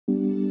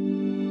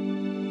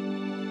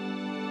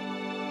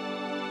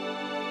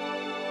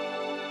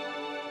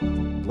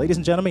Ladies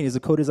and gentlemen, he's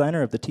a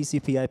co-designer of the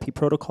TCP/IP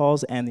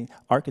protocols and the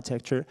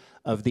architecture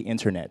of the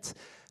internet.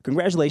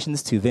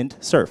 Congratulations to Vint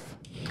Cerf.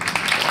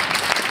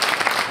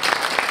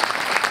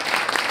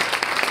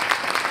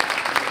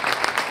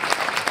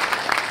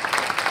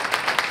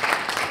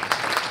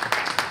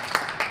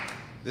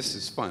 This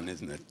is fun,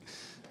 isn't it?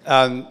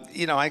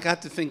 You know, I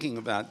got to thinking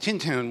about,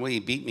 Chin-Town Wei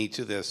beat me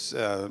to this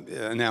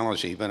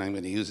analogy, but I'm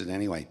going to use it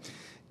anyway.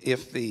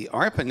 If the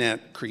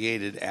ARPANET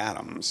created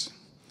atoms,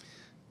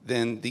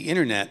 then the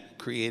internet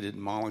created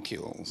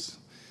molecules,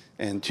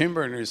 and Tim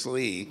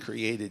Berners-Lee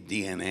created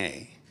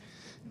DNA.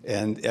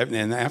 And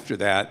after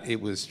that, it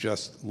was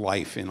just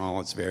life in all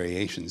its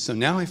variations. So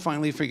now I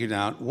finally figured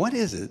out, what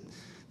is it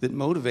that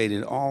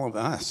motivated all of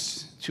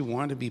us to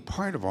want to be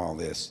part of all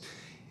this?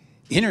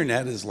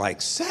 Internet is like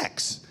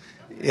sex.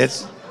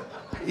 It's,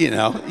 you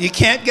know, you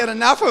can't get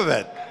enough of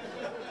it.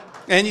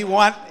 And you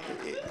want,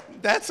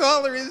 that's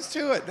all there is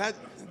to it.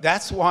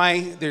 That's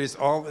why there's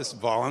all this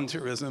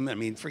voluntarism. I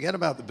mean, forget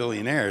about the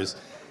billionaires.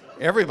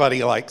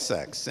 Everybody likes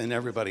sex, and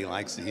everybody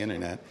likes the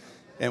internet.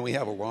 And we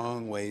have a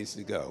long ways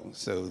to go.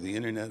 So the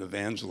internet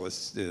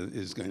evangelist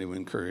is going to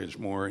encourage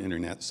more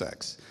internet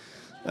sex.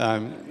 I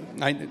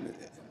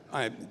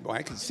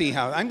can see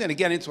how, I'm going to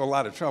get into a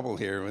lot of trouble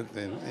here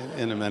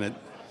in a minute.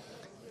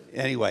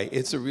 Anyway,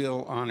 it's a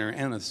real honor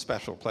and a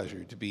special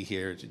pleasure to be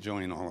here to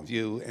join all of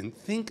you and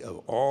think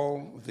of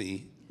all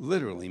the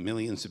literally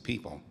millions of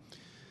people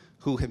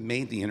who have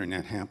made the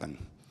internet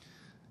happen.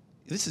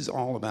 This is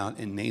all about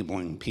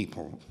enabling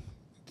people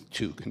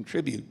to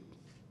contribute.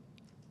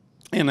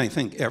 And I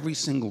think every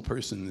single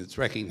person that's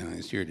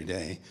recognized here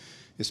today,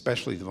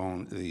 especially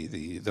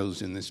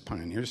those in this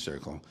pioneer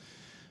circle,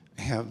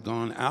 have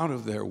gone out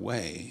of their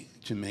way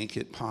to make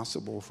it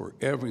possible for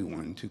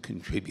everyone to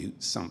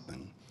contribute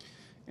something.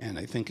 And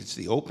I think it's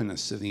the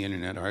openness of the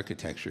internet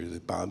architecture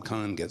that Bob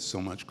Kahn gets so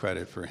much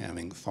credit for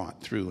having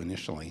thought through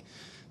initially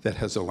that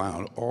has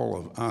allowed all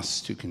of us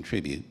to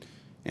contribute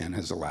and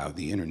has allowed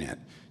the internet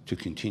to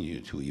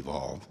continue to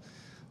evolve.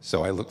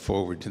 So I look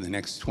forward to the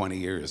next 20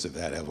 years of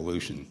that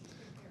evolution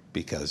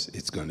because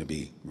it's going to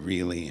be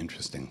really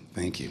interesting.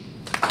 Thank you.